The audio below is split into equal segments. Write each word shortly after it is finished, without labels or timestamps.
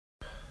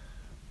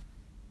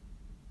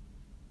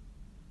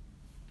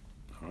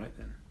Alright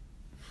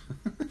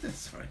then.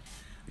 Sorry.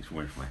 I just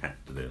wearing my hat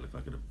today. Look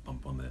like I got a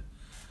bump on there.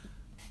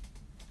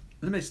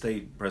 Let me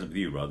stay present with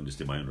you rather than just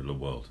in my own little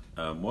world.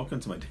 Welcome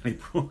to my daily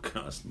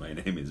broadcast. My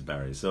name is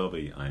Barry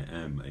Selby. I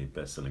am a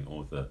best-selling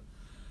author,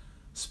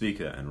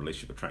 speaker, and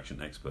relationship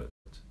attraction expert.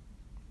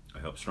 I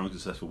help strong,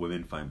 successful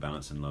women find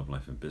balance in love,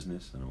 life, and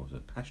business, and I'm also a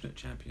passionate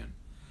champion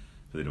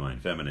for the divine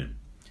feminine.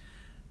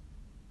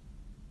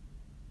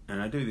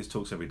 And I do these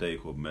talks every day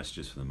called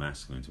Messages from the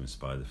Masculine to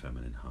Inspire the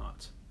Feminine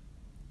Heart.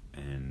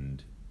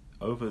 And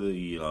over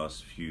the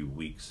last few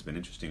weeks, it's been an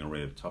interesting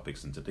array of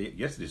topics, and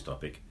yesterday's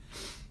topic,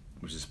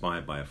 which is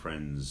inspired by a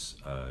friend's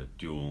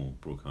dual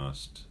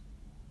broadcast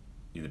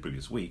in the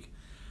previous week,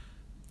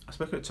 I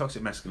spoke about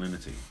toxic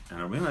masculinity,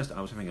 and I realized I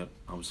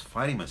was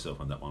fighting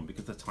myself on that one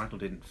because the title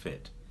didn't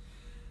fit.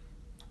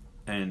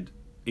 And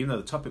even though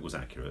the topic was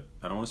accurate,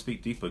 I don't want to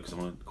speak deeper because I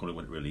want to call it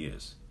what it really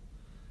is.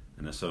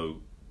 And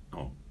so,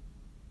 I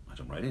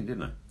jumped right in,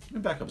 didn't I? Let me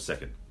back up a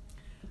second.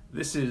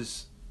 This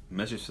is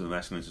Messages for the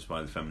Masculine to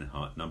Inspire the Feminine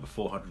Heart, number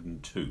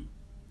 402.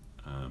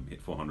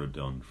 Hit 400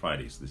 on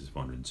Friday, so this is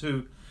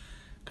 402,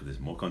 because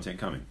there's more content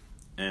coming.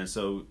 And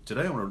so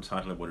today I want to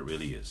title it what it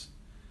really is,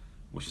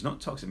 which is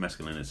not toxic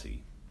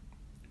masculinity,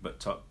 but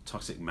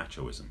toxic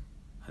machoism.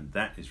 And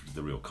that is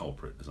the real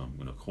culprit, as I'm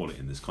going to call it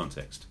in this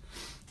context.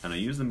 And I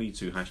use the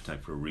metoo hashtag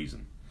for a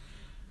reason.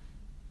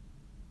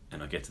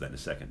 And I'll get to that in a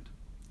second.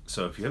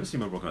 So if you've ever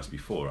seen my broadcast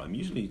before, I'm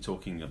usually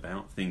talking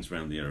about things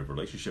around the area of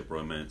relationship,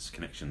 romance,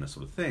 connection, that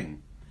sort of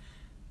thing.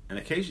 And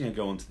occasionally I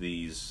go onto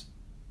these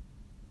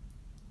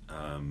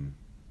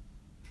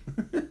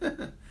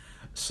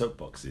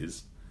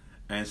soapboxes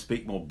and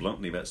speak more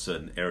bluntly about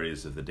certain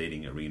areas of the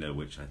dating arena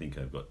which I think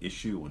I've got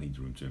issue or need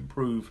room to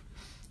improve,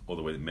 or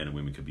the way that men and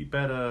women could be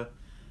better.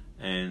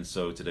 And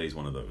so today's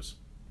one of those.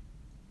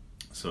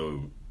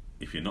 So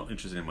if you're not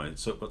interested in my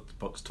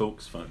soapbox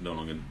talks,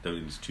 don't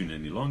tune in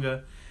any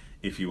longer.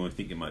 If you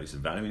think there might be some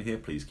value in here,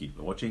 please keep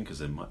watching,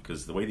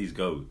 because the way these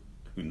go,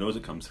 who knows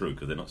it comes through,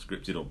 because they're not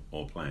scripted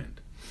or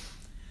planned.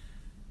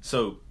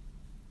 So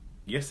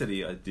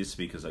yesterday I did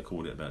speak, as I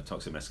called it, about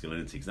toxic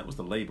masculinity, because that was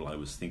the label I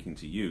was thinking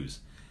to use.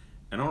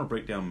 And I want to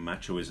break down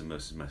machoism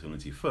versus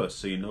masculinity first,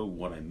 so you know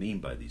what I mean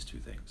by these two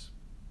things.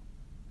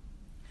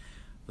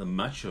 The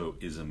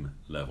machoism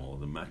level,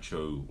 the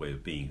macho way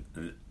of being.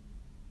 Let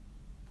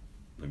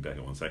me back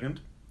up 1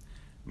 second.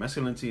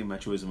 Masculinity and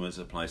machoism as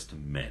applies to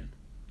men.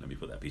 Let me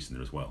put that piece in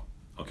there as well.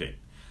 Okay,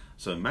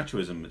 so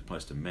machoism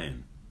applies to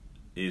men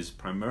is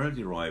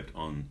primarily derived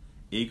on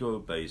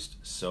ego-based,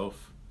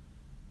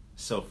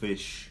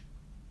 selfish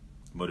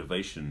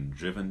motivation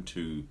driven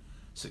to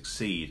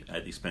succeed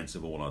at the expense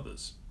of all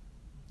others,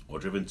 or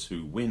driven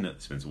to win at the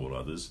expense of all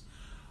others,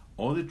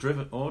 or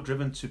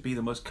driven to be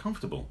the most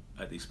comfortable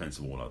at the expense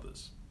of all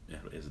others. Yeah,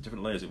 there's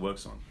different layers it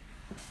works on.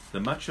 The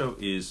macho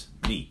is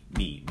me,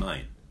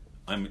 mine.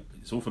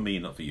 It's all for me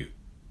and not for you.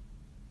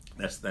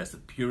 That's the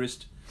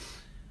purest,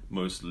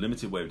 most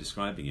limited way of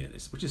describing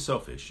it, which is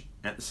selfish.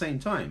 At the same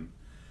time,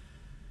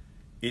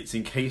 it's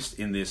encased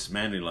in this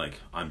manly, like,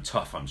 I'm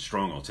tough, I'm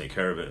strong, I'll take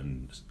care of it,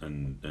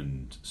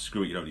 and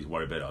screw it, you don't need to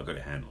worry about it, I'll get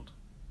it handled.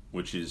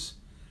 Which is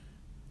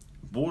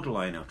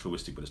borderline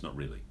altruistic, but it's not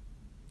really.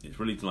 It's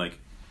really like,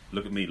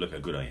 look at me, look how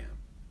good I am.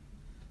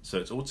 So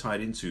it's all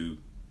tied into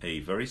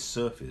a very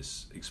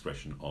surface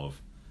expression of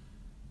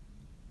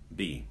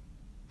being.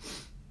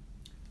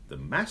 The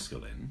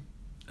masculine,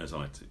 as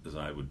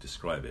I would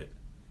describe it,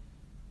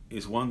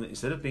 is one that,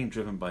 instead of being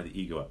driven by the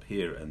ego up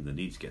here and the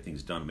need to get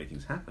things done and make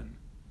things happen,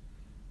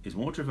 is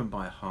more driven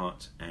by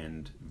heart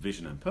and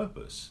vision and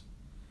purpose.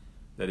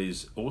 That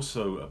is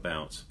also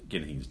about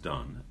getting things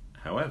done.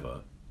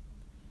 However,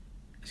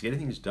 it's getting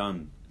things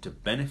done to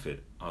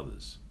benefit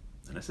others,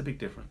 and that's a big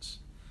difference.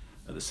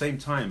 At the same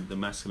time, the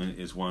masculine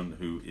is one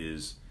who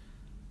is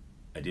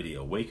ideally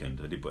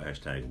awakened. I did put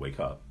hashtag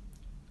wakeup.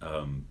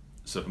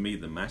 So for me,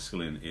 the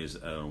masculine is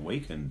an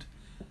awakened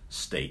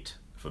state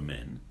for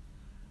men,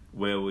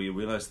 where we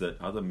realize that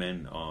other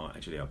men are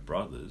actually our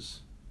brothers,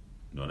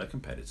 not our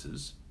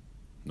competitors,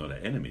 not our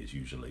enemies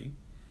usually.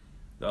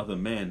 The other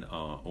men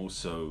are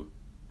also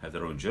have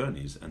their own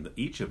journeys, and that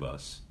each of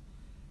us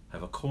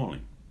have a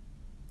calling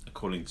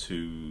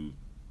to,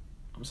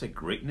 I would say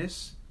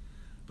greatness,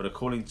 but a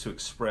calling to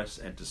express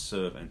and to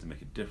serve and to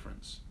make a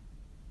difference.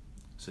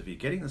 So if you're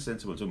getting the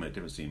sense of what I'm talking about, the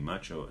difference between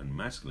macho and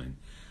masculine,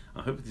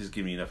 I hope this is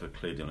giving you enough of a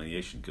clear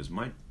delineation, because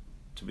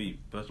to be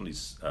personally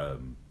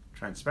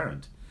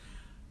transparent,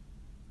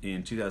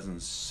 in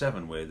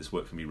 2007, where this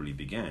work for me really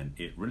began,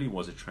 it really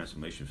was a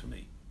transformation for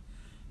me,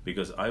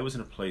 because I was in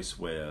a place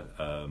where,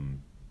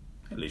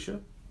 hey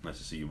Alicia, nice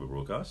to see you with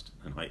broadcast,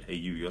 and hey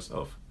you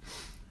yourself.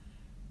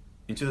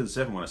 In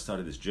 2007, when I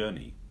started this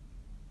journey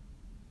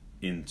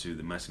into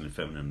the masculine and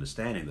feminine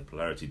understanding, the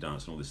polarity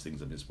dance, and all these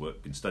things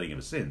I've been studying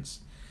ever since,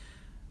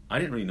 I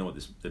didn't really know what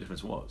the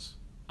difference was.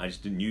 I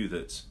just knew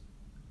that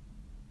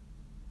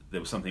there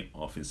was something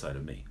off inside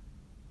of me.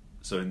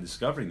 So in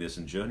discovering this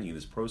and journeying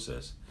this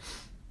process,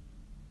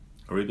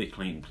 I really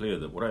became clear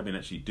that what I've been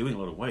actually doing in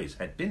a lot of ways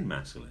had been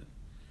masculine,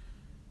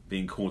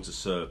 being called to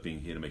serve,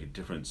 being here to make a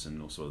difference,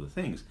 and all sorts of other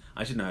things.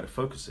 I should know how to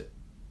focus it.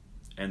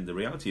 And the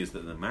reality is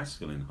that the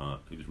masculine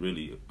heart, who's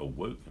really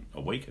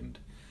awakened,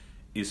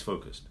 is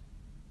focused.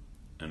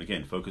 And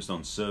again, focused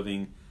on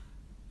serving,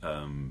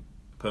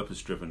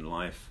 purpose-driven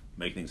life,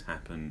 make things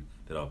happen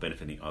that are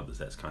benefiting others.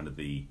 That's kind of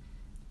the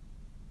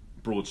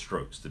broad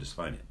strokes to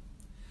define it.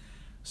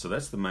 So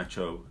that's the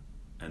macho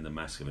and the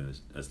masculine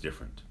as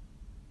different.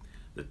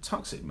 The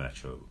toxic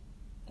macho,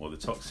 or the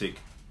toxic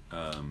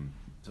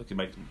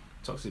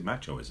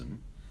machoism,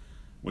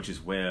 which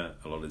is where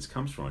a lot of this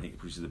comes from, I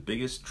think, which is the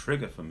biggest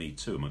trigger for me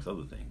too, amongst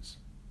other things,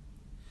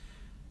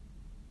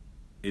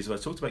 is what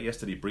I talked about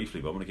yesterday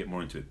briefly, but I want to get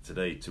more into it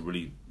today to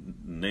really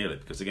nail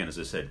it. Because again, as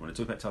I said, when I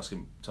talked about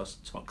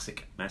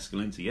toxic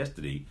masculinity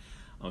yesterday,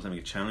 I was having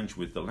a challenge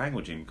with the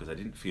languaging because I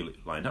didn't feel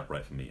it lined up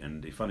right for me.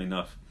 And funny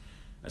enough,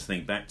 as I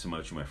think back to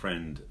my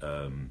friend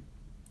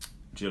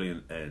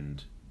Gillian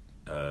and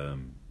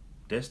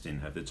Destin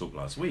had their talk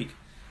last week,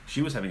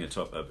 she was having a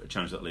challenge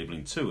with that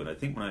labeling too. And I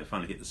think when I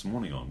finally hit this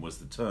morning on was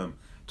the term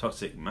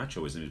toxic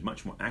machoism is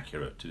much more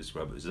accurate to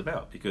describe what this is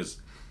about,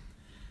 because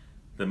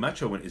the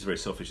macho, when it's very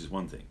selfish, is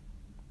one thing,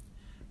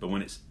 but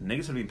when it's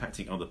negatively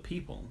impacting other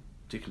people,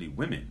 particularly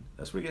women,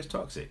 that's where it gets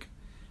toxic.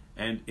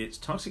 And it's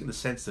toxic in the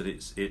sense that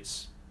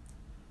it's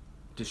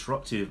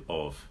disruptive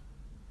of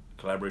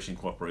collaboration,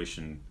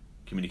 cooperation,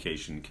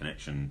 communication,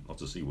 connection,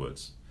 lots of C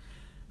words,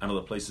 and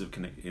other places of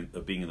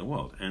being in the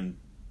world. And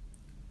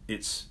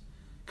it's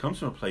comes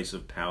from a place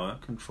of power,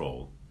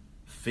 control,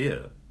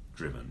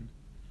 fear-driven,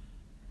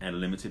 and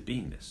limited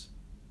beingness.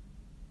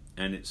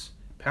 And it's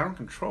power and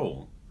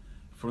control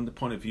from the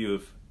point of view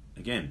of,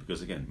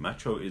 because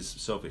macho is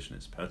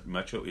selfishness.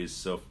 Macho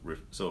is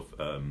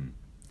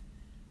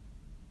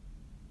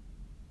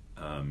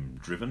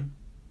driven,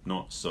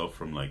 not self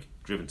from like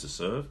driven to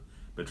serve,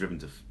 but driven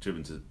to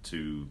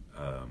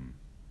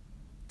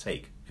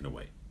take, in a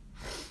way.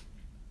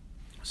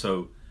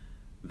 So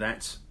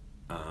that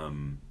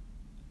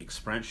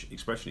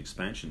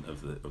expansion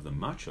of the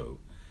macho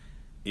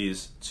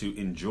is to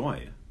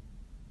enjoy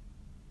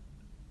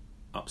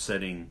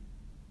upsetting,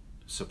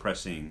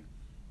 suppressing,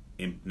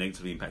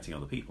 negatively impacting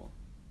other people.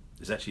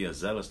 There's actually a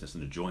zealousness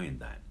and a joy in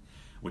that,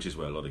 which is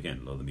where a lot of the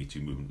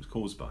metoo movement was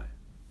caused by.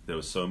 There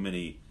were so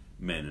many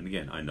men, and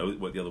again, I know it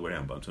went the other way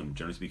around, but I'm talking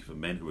generally speaking for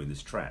men who were in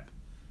this trap,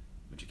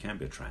 which it can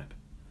be a trap,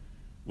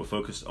 were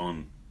focused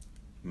on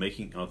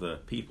making other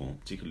people,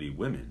 particularly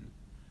women,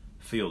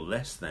 feel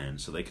less than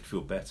so they could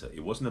feel better.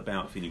 It wasn't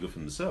about feeling good for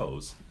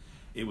themselves,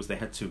 it was they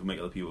had to make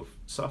other people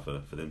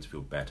suffer for them to feel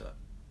better.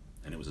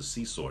 And it was a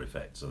seesaw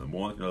effect. So the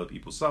more other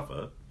people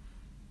suffer,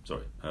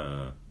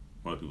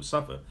 when people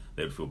suffer,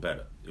 they would feel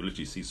better. It was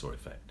literally a seesaw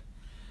effect.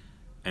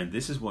 And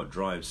this is what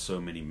drives so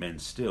many men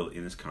still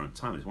in this current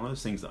time. It's one of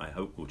those things that I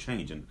hope will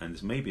change. And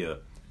this may be a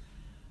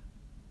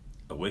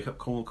wake-up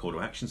call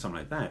to action, something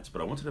like that.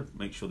 But I wanted to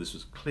make sure this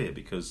was clear,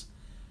 because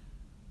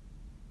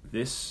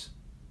this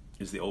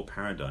is the old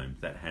paradigm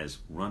that has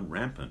run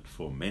rampant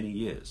for many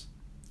years.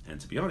 And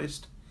to be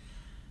honest,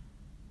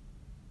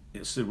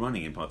 it's still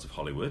running in parts of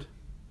Hollywood.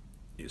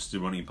 It's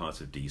still running in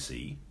parts of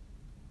DC.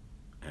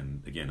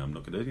 And again, I'm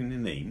not going to do any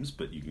names,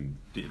 but you can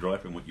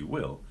derive from what you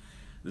will.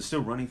 They're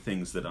still running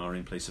things that are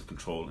in place of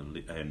control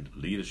and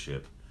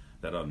leadership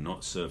that are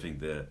not serving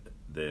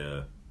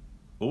their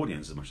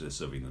audience as much as they're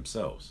serving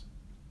themselves.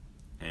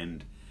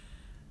 And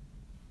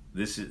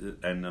this is,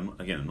 and I'm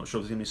not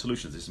sure if there's any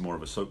solutions. This is more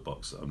of a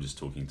soapbox. I'm just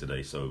talking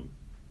today, so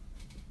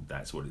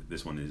that's what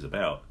this one is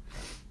about.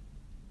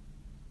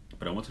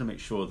 But I wanted to make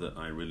sure that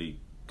I really,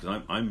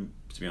 because I'm,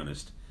 to be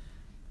honest,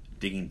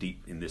 digging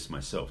deep in this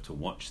myself to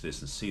watch this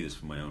and see this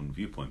from my own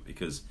viewpoint,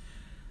 because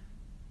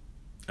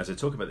as I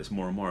talk about this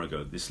more and more, I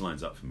go, this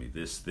lines up for me.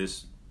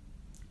 This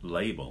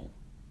label,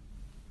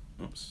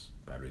 oops,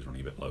 battery's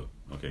running a bit low.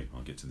 Okay,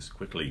 I'll get to this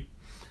quickly.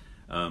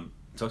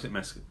 Toxic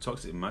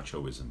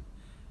machoism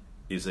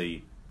is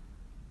a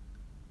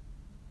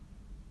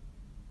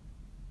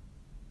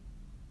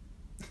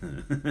I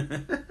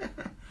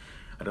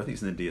don't think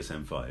it's in the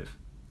DSM-5.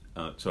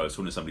 So I was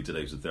talking to somebody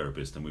today who's a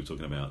therapist, and we were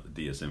talking about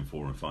the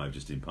DSM-4 and 5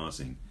 just in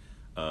passing,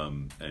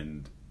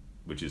 and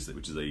which is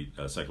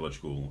a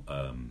psychological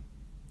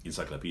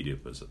encyclopedia,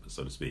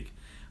 so to speak.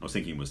 I was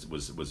thinking was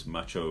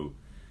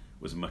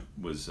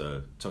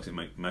toxic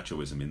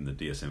machoism in the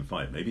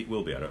DSM-5? Maybe it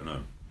will be. I don't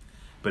know,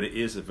 but it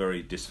is a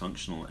very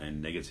dysfunctional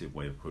and negative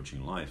way of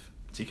approaching life,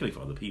 particularly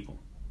for other people,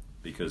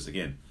 because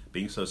again,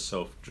 being so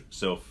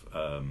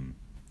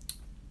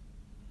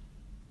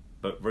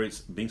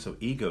being so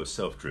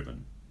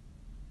self-driven,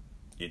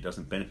 it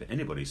doesn't benefit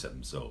anybody except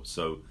themselves.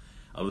 So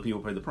other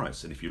people pay the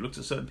price. And if you look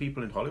at certain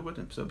people in Hollywood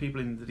and certain people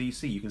in the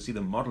DC, you can see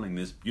them modeling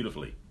this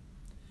beautifully.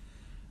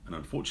 And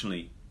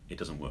unfortunately, it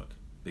doesn't work,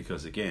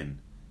 because again,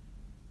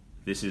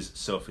 this is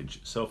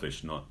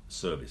selfish, not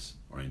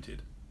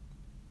service-oriented.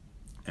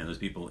 And those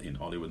people in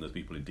Hollywood and those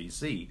people in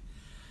DC,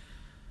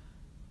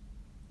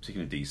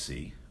 particularly in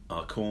DC,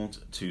 are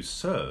called to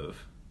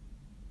serve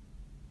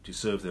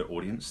their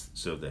audience,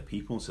 serve their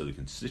people, serve their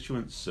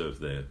constituents, serve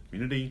their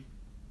community,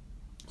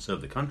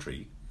 serve the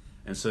country,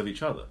 and serve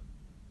each other.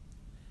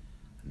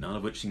 None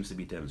of which seems to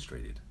be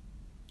demonstrated.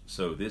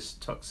 So this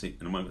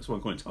toxic, and that's why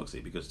I'm calling it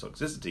toxic, because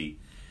toxicity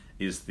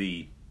is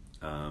the,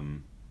 how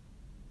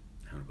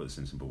do I put this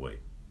in a simple way?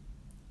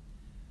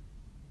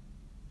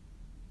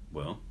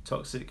 Well,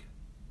 toxic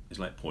is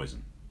like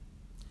poison.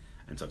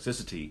 And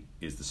toxicity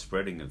is the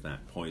spreading of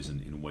that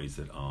poison in ways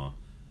that are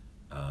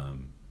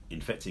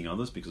infecting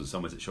others, because in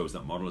some ways it shows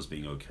that model as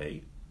being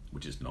okay,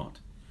 which is not.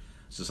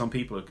 So some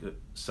people,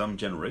 some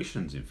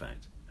generations in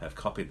fact, have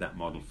copied that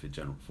model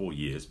for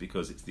years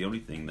because it's the only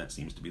thing that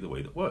seems to be the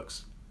way that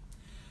works.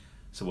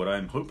 So what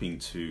I'm hoping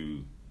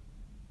to,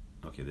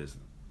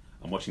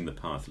 I'm watching the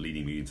path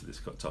leading me into this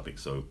topic,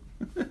 so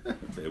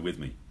bear with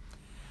me.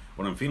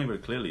 What I'm feeling very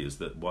clearly is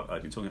that what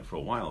I've been talking about for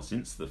a while,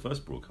 since the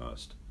first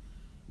broadcast,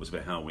 was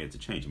about how we had to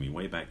change. I mean,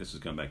 way back, this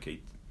was going back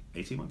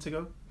 18 months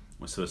ago,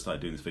 when I first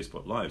started doing this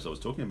Facebook Lives, I was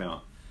talking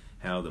about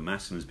how the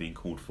masculine is being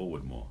called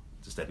forward more,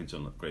 to step into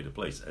a greater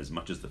place, as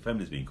much as the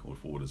feminine is being called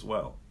forward as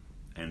well.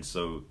 And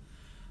so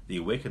the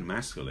awakened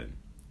masculine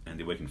and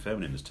the awakened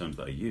feminine as terms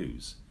that I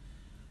use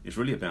is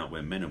really about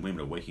where men and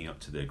women are waking up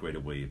to their greater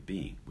way of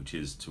being, which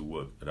is to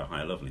work at a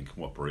higher level in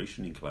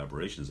cooperation, in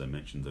collaboration, as I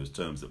mentioned, those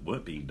terms that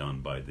weren't being done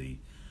by the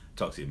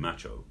toxic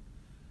macho.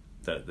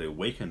 That the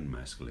awakened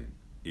masculine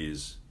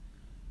is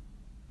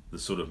the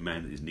sort of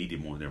man that is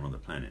needed more than ever on the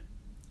planet.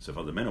 So if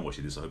other men are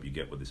watching this, I hope you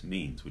get what this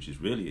means, which is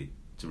really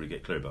to really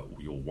get clear about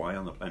your why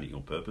on the planet,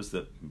 your purpose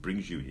that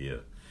brings you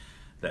here,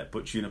 that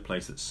puts you in a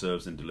place that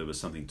serves and delivers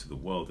something to the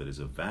world that is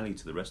of value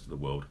to the rest of the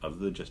world other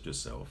than just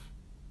yourself,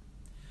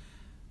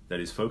 that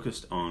is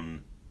focused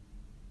on,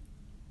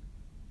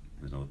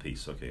 there's another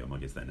piece, okay, I might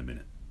get to that in a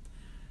minute.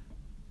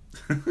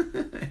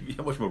 If you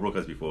have watched my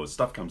broadcasts before,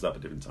 stuff comes up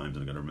at different times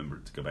and I'm going to remember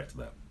to go back to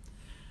that.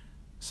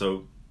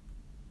 So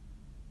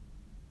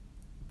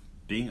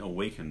being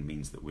awakened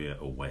means that we're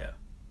aware.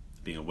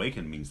 Being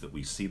awakened means that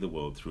we see the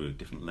world through a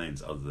different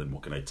lens other than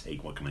what can I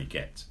take, what can I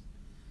get,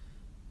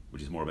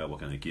 which is more about what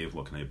can I give,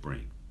 what can I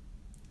bring.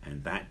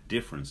 And that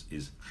difference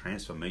is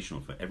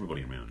transformational for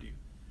everybody around you,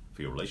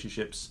 for your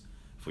relationships,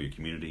 for your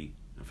community,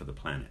 and for the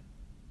planet.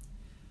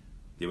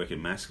 The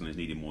awakened masculine is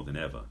needed more than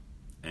ever.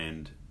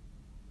 And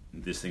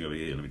this thing over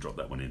here, let me drop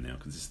that one in now,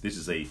 because this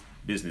is a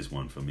business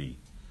one for me.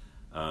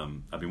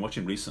 I've been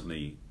watching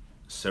recently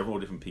several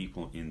different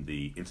people in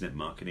the internet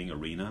marketing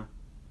arena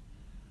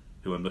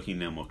who I'm looking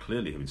now more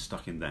clearly have been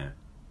stuck in that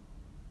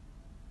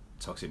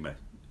toxic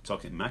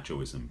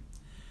machoism,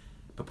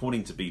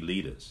 purporting to be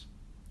leaders.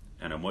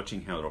 And I'm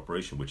watching how their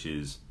operation, which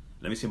is,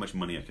 let me see how much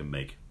money I can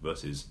make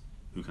versus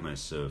who can I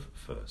serve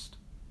first.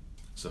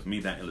 So for me,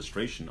 that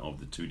illustration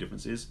of the two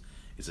differences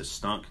is a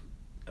stark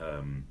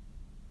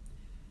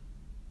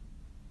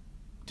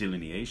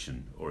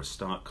delineation or a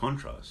stark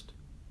contrast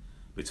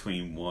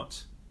between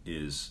what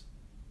is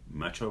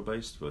macho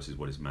based versus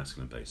what is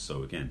masculine based.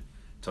 So again,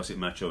 toxic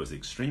macho is the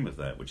extreme of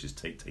that, which is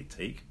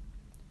take.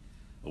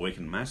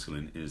 Awakened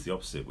masculine is the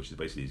opposite, which is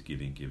basically is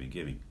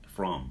giving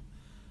from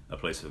a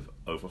place of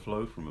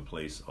overflow, from a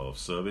place of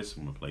service,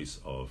 from a place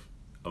of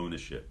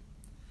ownership.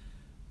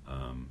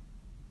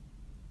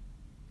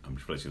 I'm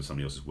reflecting on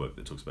somebody else's work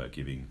that talks about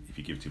giving. If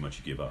you give too much,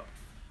 you give up.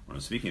 What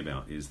I'm speaking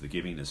about is the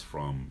givingness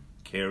from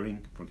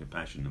caring, from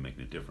compassion, and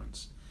making a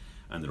difference.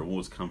 And the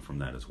rewards come from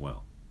that as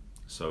well.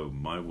 So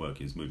my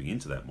work is moving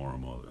into that more and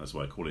more. That's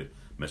why I call it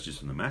Messages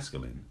from the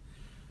Masculine,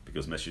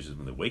 because Messages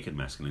from the Awakened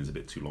Masculine is a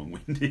bit too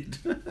long-winded.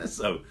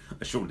 So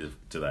I shortened it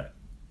to that.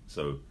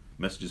 So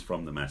Messages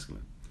from the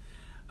Masculine.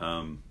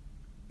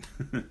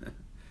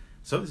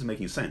 So this is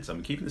making sense.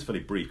 I'm keeping this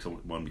fairly brief,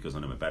 one, because I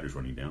know my battery's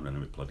running down and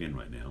I'm plugged in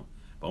right now.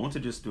 But I want to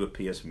just do a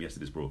PS from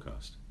yesterday's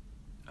broadcast.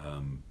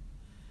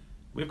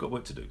 We've got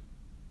work to do.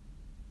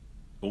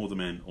 All the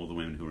men, all the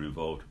women who are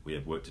involved, we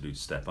have work to do to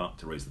step up,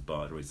 to raise the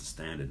bar, to raise the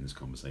standard in this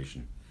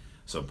conversation.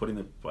 So I'm putting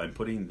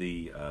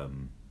the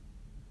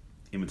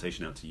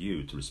invitation out to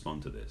you to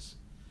respond to this.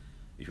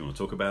 If you want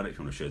to talk about it, if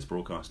you want to share this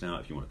broadcast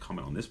out, if you want to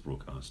comment on this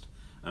broadcast,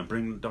 and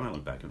bring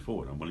dialogue back and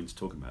forward. I'm willing to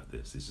talk about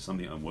this. This is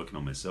something I'm working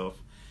on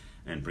myself,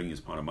 and bringing as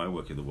part of my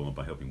work in the world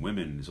by helping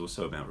women is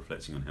also about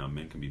reflecting on how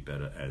men can be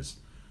better as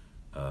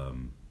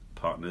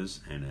partners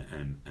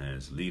and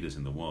as leaders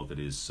in the world that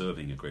is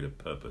serving a greater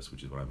purpose,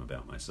 which is what I'm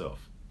about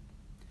myself.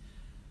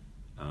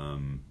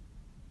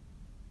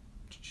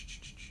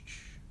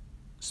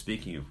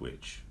 Speaking of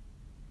which,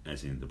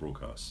 as in the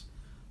broadcast,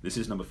 this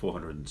is number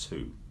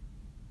 402.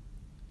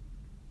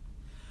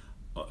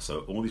 So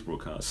all these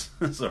broadcasts,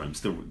 sorry, I'm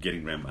still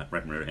wrapping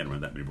my head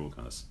around that many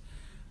broadcasts.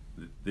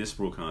 This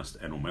broadcast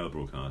and all my other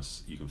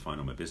broadcasts you can find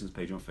on my business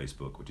page on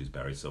Facebook, which is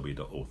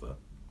barryselby.author,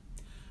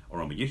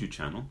 or on my YouTube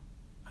channel.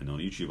 And on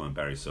YouTube I'm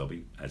Barry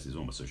Selby, as is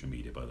all my social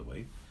media, by the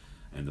way.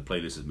 And the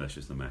playlist is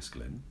Messages from the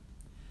Masculine.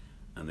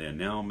 And they are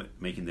now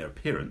making their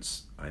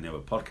appearance. I now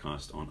have a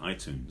podcast on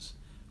iTunes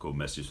called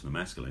Messages from the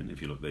Masculine.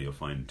 If you look there, you'll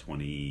find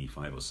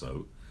 25 or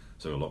so.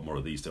 So a lot more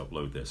of these to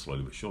upload there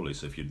slowly but surely.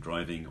 So if you're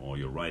driving or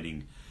you're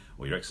riding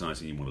or you're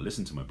exercising and you want to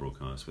listen to my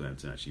broadcasts without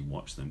to actually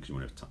watch them because you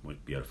want to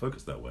be able to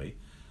focus that way,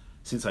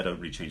 since I don't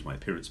really change my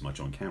appearance much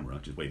on camera,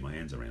 just wave my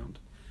hands around,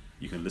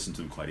 you can listen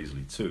to them quite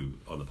easily too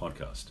on the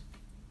podcast.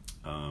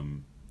 I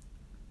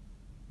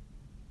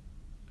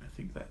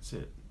think that's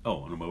it.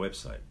 Oh, and on my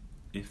website.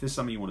 If there's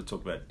something you want to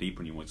talk about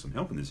deeper and you want some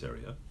help in this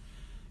area,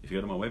 if you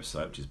go to my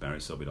website, which is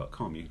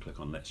barryselby.com, you can click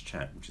on Let's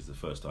Chat, which is the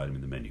first item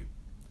in the menu.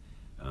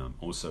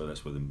 Also,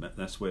 that's where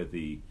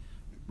the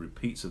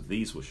repeats of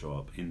these will show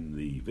up in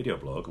the video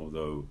blog,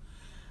 although,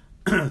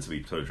 to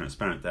be totally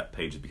transparent, that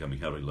page is becoming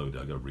heavily loaded.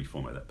 I've got to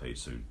reformat that page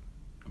soon.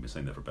 I've been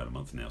saying that for about a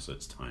month now, so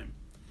it's time.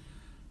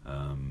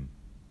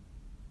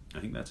 I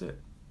think that's it.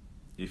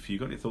 If you've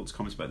got any thoughts,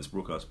 comments about this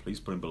broadcast,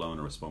 please put them below and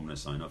I'll respond when I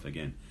sign off.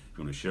 Again, if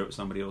you want to share it with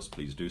somebody else,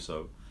 please do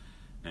so.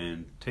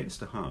 And take this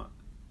to heart.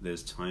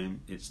 There's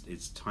time.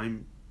 It's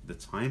time. The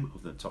time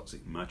of the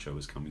toxic macho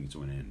is coming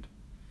to an end,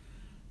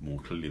 more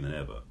clearly than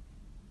ever.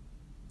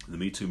 The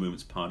metoo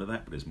movement's part of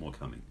that, but there's more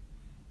coming.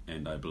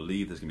 And I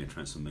believe there's going to be a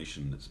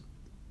transformation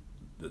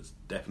that's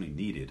definitely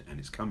needed, and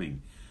it's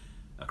coming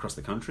across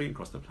the country,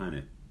 across the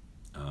planet,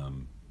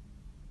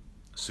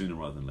 sooner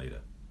rather than later.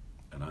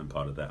 And I'm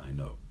part of that, I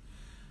know.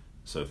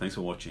 So thanks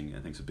for watching,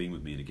 and thanks for being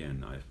with me. And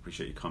again, I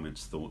appreciate your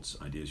comments, thoughts,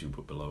 ideas you can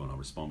put below, and I'll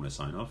respond when I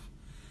sign off.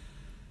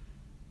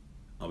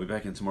 I'll be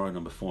back in tomorrow,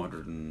 number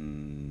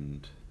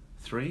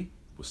 403.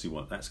 We'll see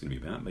what that's going to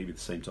be about. Maybe the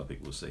same topic,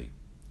 we'll see.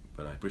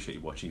 But I appreciate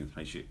you watching, and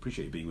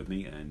appreciate you being with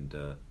me, and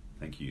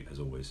thank you, as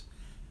always,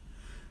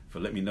 for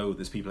letting me know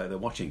there's people out there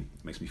watching.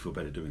 It makes me feel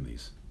better doing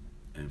these.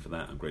 And for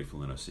that, I'm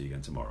grateful, and I'll see you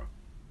again tomorrow.